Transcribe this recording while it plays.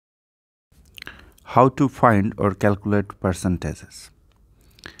how to find or calculate percentages.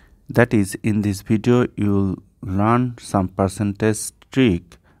 That is, in this video you will learn some percentage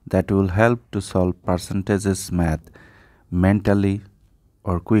trick that will help to solve percentages math mentally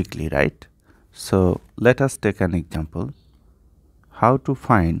or quickly, right? So let us take an example. How to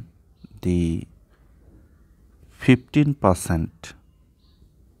find the 15%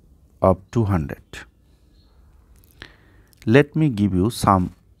 of 200. Let me give you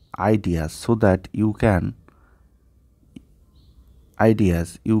some ideas so that you can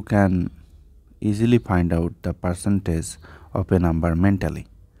easily find out the percentage of a number mentally.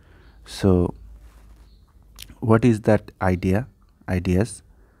 So what is that ideas?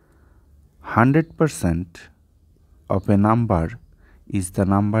 100% of a number is the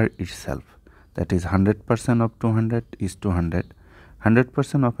number itself. That is 100% of 200 is 200.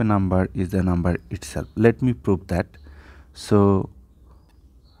 100% of a number is the number itself. Let me prove that. So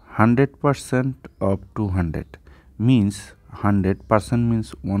 100% of 200 means 100%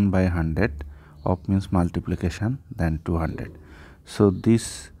 means 1 by 100 of means multiplication, then 200. So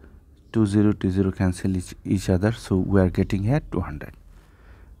this 20 to 0 cancel each other, so we are getting here 200.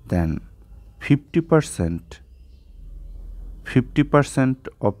 Then 50%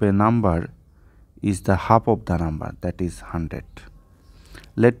 of a number is the half of the number, that is 100.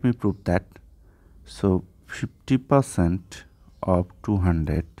 Let me prove that. So 50% of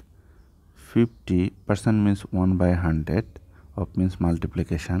 200, 50% means 1 by 100 of means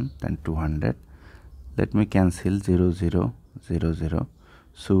multiplication, then 200. Let me cancel 0 0 0 0.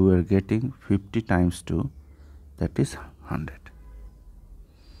 So we are getting 50 times 2, that is 100.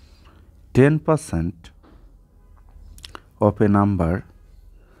 10% of a number,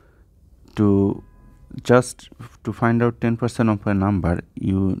 to find out 10% of a number,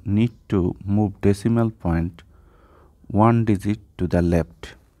 you need to move decimal point 1 digit to the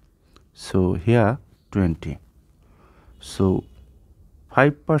left. So here 20. So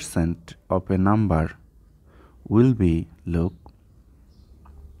 5% of a number will be, look,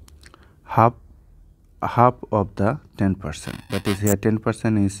 half of the 10%. That is, here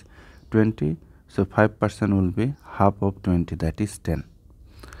 10% is 20. So 5% will be half of 20, that is 10.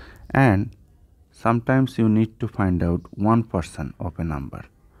 And sometimes you need to find out 1% of a number.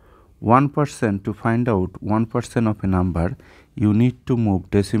 1%, to find out 1% of a number, you need to move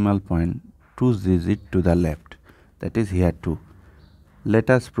decimal point 2 digit to the left. That is here 2. Let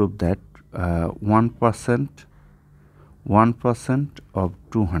us prove that 1% of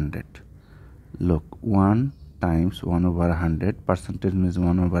 200. Look, 1 times 1 over 100, percentage means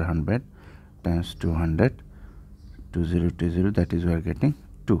 1 over 100 times 200, 20, that is we are getting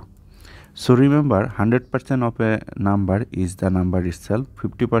 2. So remember, 100% of a number is the number itself,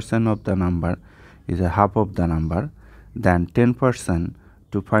 50% of the number is a half of the number, then 10%,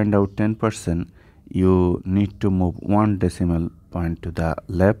 to find out 10%, you need to move 1 decimal point to the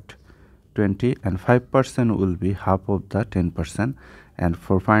left, 20, and 5% will be half of the 10%, and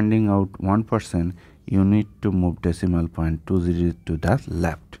for finding out 1%, you need to move decimal point 2 digits to the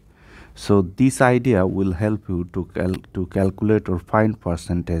left. So this idea will help you to calculate or find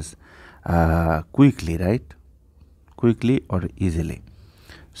percentage quickly, right? Quickly or easily.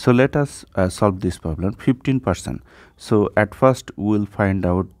 So let us solve this problem. 15%. So at first we will find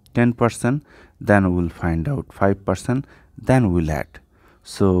out 10%, then we will find out 5%, then we will add.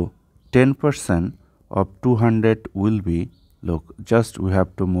 So 10% of 200 will be, look, just we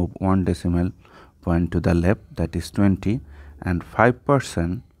have to move 1 decimal point to the left, that is 20, and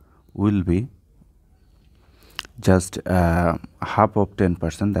 5% will be just half of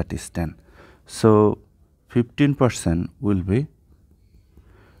 10%, that is 10. So 15% will be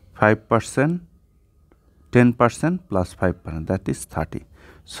 5%, 10% plus 5%, that is 30.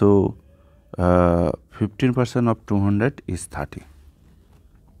 So 15% of 200 is 30.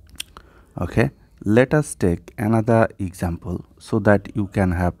 Okay, let us take another example so that you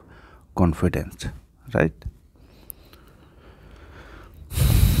can have confidence, right?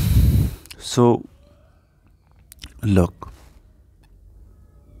 So look,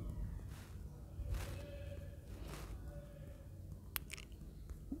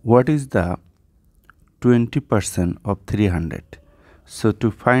 what is the 20% of 300? So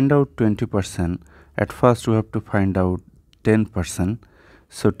to find out 20%, at first we have to find out 10%.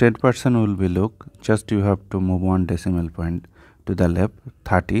 So 10% will be, look, just you have to move 1 decimal point to the left,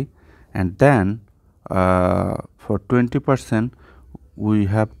 30, and then for 20% we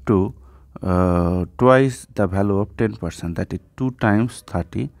have to twice the value of 10%, that is 2 times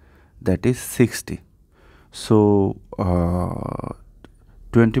 30, that is 60. So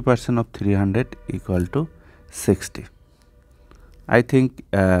 20% of 300 equal to 60. I think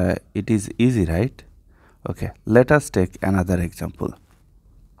it is easy, right? Okay, let us take another example.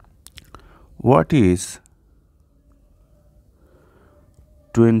 What is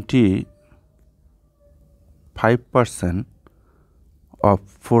 25% of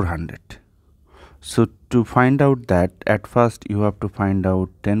 400? So to find out that, at first you have to find out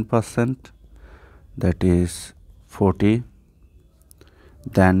 10%, that is 40.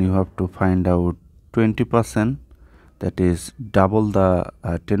 Then you have to find out 20%, that is double the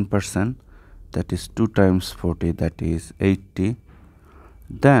 10%, that is 2 times 40, that is 80.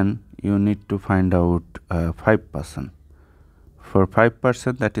 Then you need to find out 5%. For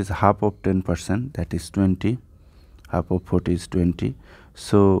 5%, that is half of 10%, that is 20. Half of 40 is 20.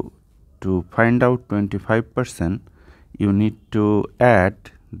 So to find out 25%, you need to add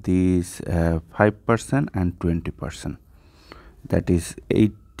these 5% and 20%, that is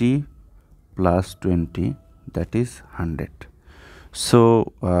 80 plus 20, that is 100.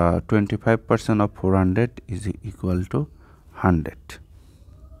 So 25% of 400 is equal to 100.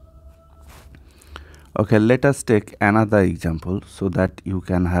 Okay, let us take another example so that you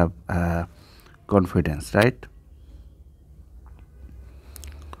can have confidence, right?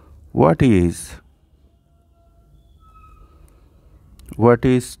 What is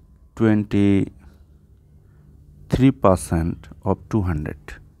 23% of 200?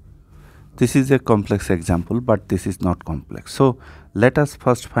 This is a complex example, but this is not complex. So let us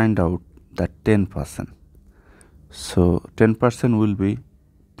first find out the 10%. So 10% will be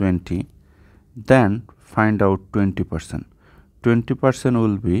 20. Then find out 20%. 20%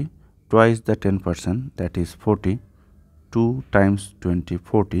 will be twice the 10%, that is 40. 2 times 20,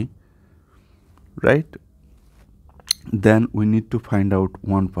 40, right? Then we need to find out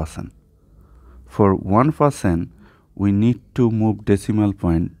 1%. For 1%, we need to move decimal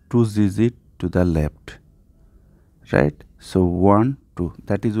point 2 digits to the left, right? So 1, 2,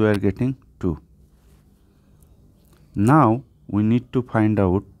 that is we are getting 2. Now we need to find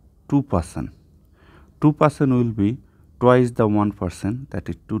out 2%. 2% will be twice the 1%, that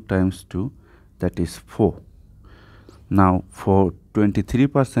is 2 times 2, that is 4. Now for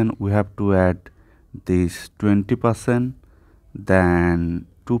 23%, we have to add this 20%, then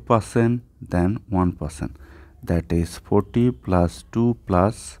 2%, then 1%, that is 40 plus 2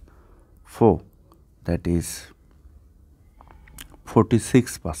 plus 4, that is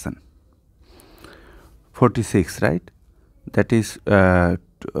 46%. 46, right? That is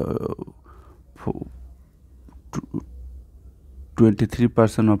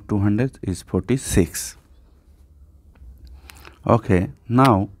 23% of 200 is 46. Okay,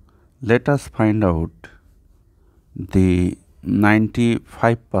 now let us find out the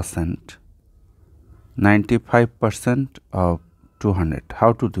 95% of 200.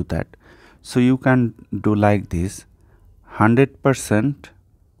 How to do that? So you can do like this: 100%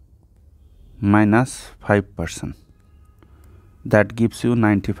 minus 5%, that gives you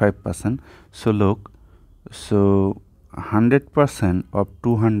 95%. So look, so 100% of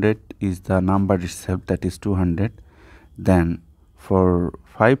 200 is the number itself, that is 200. Then for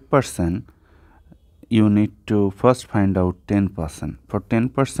 5%, you need to first find out 10%. For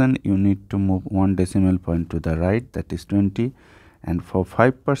 10%, you need to move 1 decimal point to the right, that is 20. And for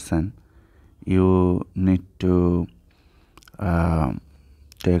 5%, you need to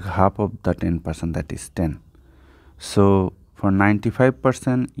take half of the 10%, that is 10. So for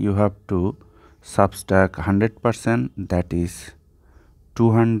 95%, you have to subtract 100%, that is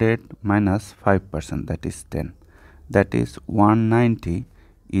 200 minus 5%, that is 10. That is 190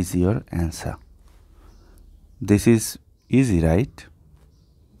 is your answer. This is easy, right?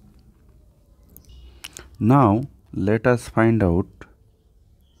 Now let us find out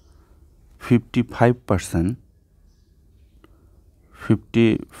 55%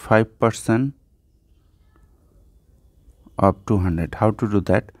 of 200. How to do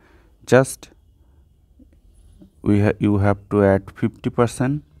that? Just you have to add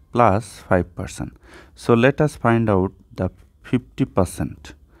 50% plus 5%. So let us find out the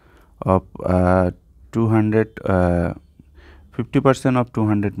 50% of 200. 50% of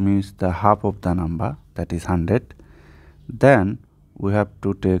 200 means the half of the number, that is 100. Then we have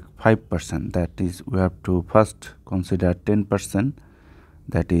to take 5%, that is we have to first consider 10%,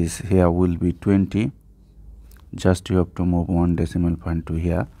 that is here will be 20. Just you have to move 1 decimal point to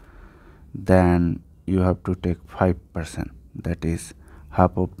here. Then you have to take 5%, that is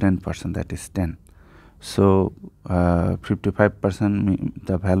half of 10%, that is 10. So 55%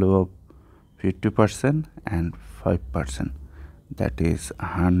 the value of 50% and 5%, that is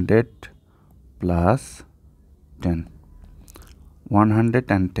 100 plus 10.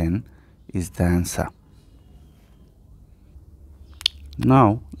 110 is the answer.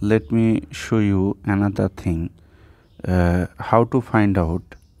 Now let me show you another thing, how to find out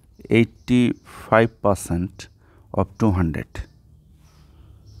 85% of 200.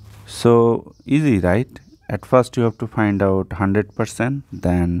 So easy, right? At first you have to find out 100%,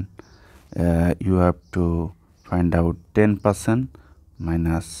 then you have to find out 10%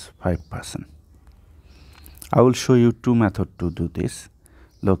 minus 5%. I will show you two methods to do this.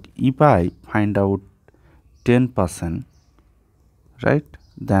 Look, if I find out 10%, right,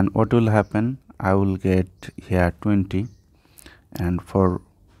 then what will happen? I will get here 20, and for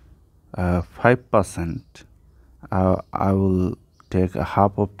 5%, I will take a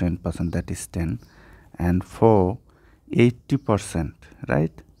half of 10%, that is 10, and for 80%,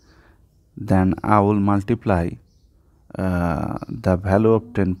 right, then I will multiply the value of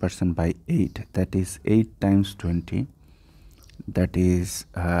 10% by 8, that is 8 times 20, that is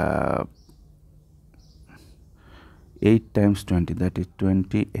 8 times 20, that is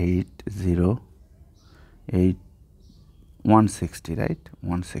 28, 0, 8, 160, right,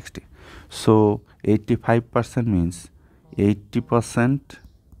 160. So 85% means 80%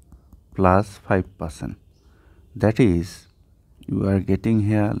 plus 5%, that is, you are getting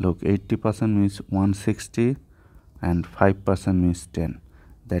here, look, 80% means 160 and 5% means 10,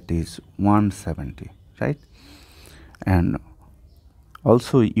 that is 170, right? And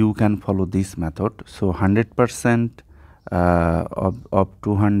also you can follow this method. So 100% of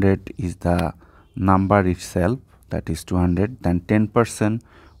 200 is the number itself, that is 200, then 10%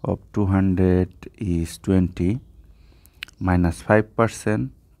 of 200 is 20, minus 5%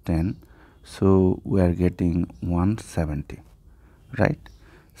 10, so we are getting 170, right?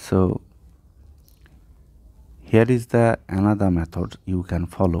 So here is the another method you can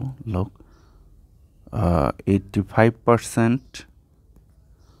follow. Look, 85%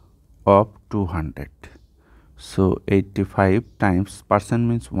 of 200, so 85 times, percent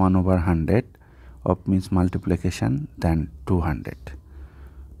means 1 over 100, of means multiplication, then 200.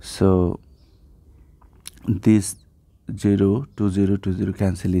 So this 0 to 0 to 0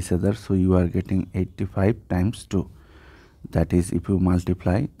 cancel each other, so you are getting 85 times 2, that is, if you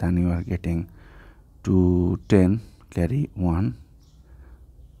multiply, then you are getting 2 10 carry 1,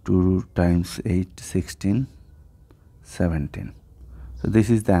 2 times 8 16, 17. So this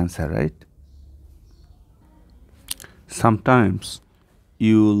is the answer, right? Sometimes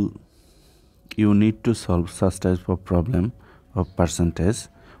you need to solve such type of problem of percentage.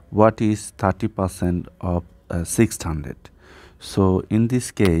 What is 30% of 600? So in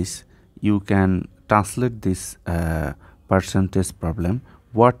this case you can translate this percentage problem.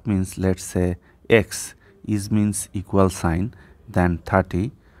 What means, let's say x is means equal sign, then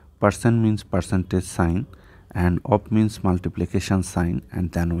 30, percent means percentage sign, and of means multiplication sign,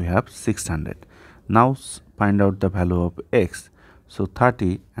 and then we have 600. Now find out the value of x. So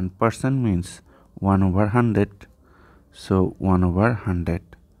 30 and percent means 1 over 100, so 1 over 100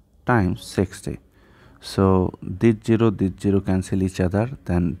 times 60. So this 0 cancel each other,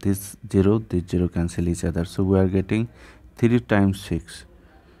 then this 0 cancel each other, so we are getting 3 times 6,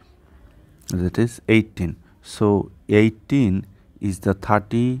 that is 18. So 18 is the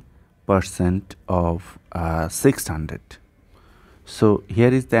 30% of 600. So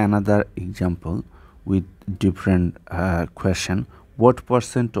here is the another example with different question. What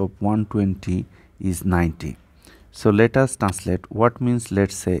percent of 120 is 90? So let us translate. What means,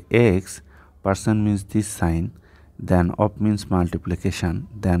 let's say x, percent means this sign, then of means multiplication,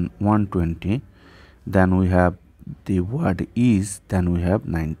 then 120, then we have the word is, then we have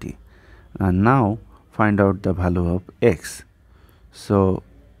 90. And now find out the value of x. So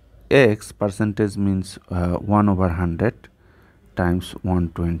x, percentage means 1 over 100 times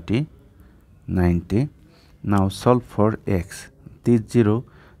 120, 90. Now solve for x. This 0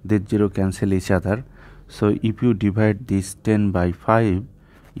 cancel each other, so if you divide this 10 by 5,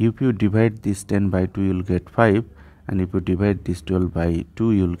 if you divide this 10 by 2, you will get 5, and if you divide this 12 by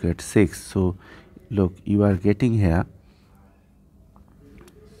 2, you will get 6. So look, you are getting here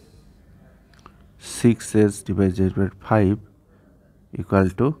 6 is divided by 5 equal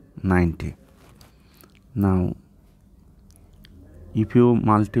to 90. Now if you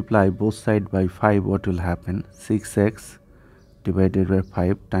multiply both sides by 5, what will happen? 6x divided by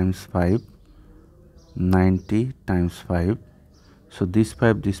 5 times 5, 90 times 5. So this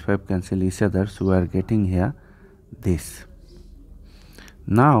 5 cancel each other, so we are getting here this.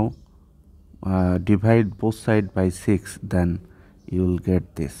 Now divide both sides by 6, then you will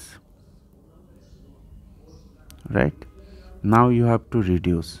get this, right? Now you have to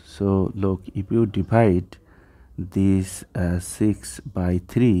reduce. So look, if you divide this 6 by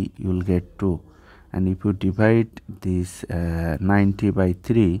 3, you will get 2, and if you divide this 90 by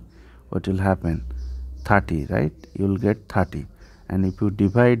 3, what will happen? 30, right? You will get 30. And if you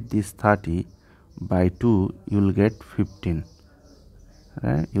divide this 30 by 2, you will get 15,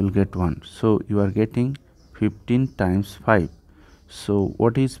 right? You will get 1. So you are getting 15 times 5. So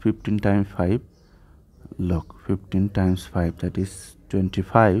what is 15 times 5? Look, 15 times 5, that is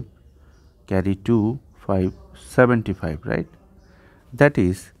 25, carry 2, 5, 75, right? That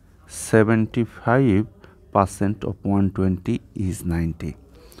is 75% of 120 is 90.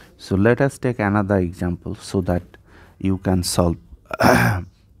 So let us take another example so that you can solve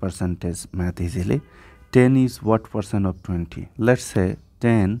percentage math easily. 10 is what percent of 20? Let's say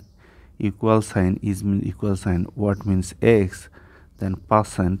 10 equal sign is equal sign what means x, then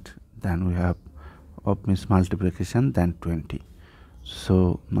percent, then we have of means multiplication, then 20.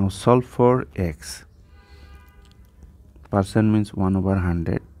 So now solve for x. Percent means 1 over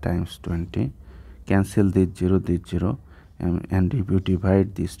 100 times 20. Cancel this 0, and if you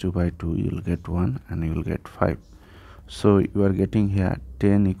divide this 2 by 2, you will get 1 and you will get 5. So you are getting here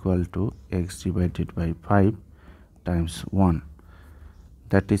 10 equal to x divided by 5 times 1.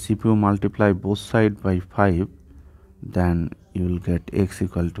 That is, if you multiply both sides by 5, then you will get x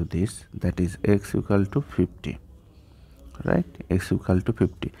equal to this, that is x equal to 50, right? X equal to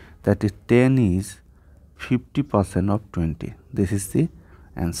 50. That is 10 is 50% of 20. This is the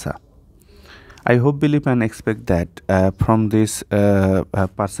answer. I hope, believe and expect that from this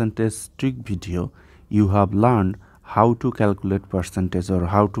percentage trick video you have learned how to calculate percentage or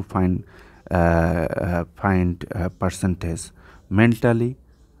how to find percentage mentally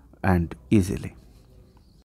and easily.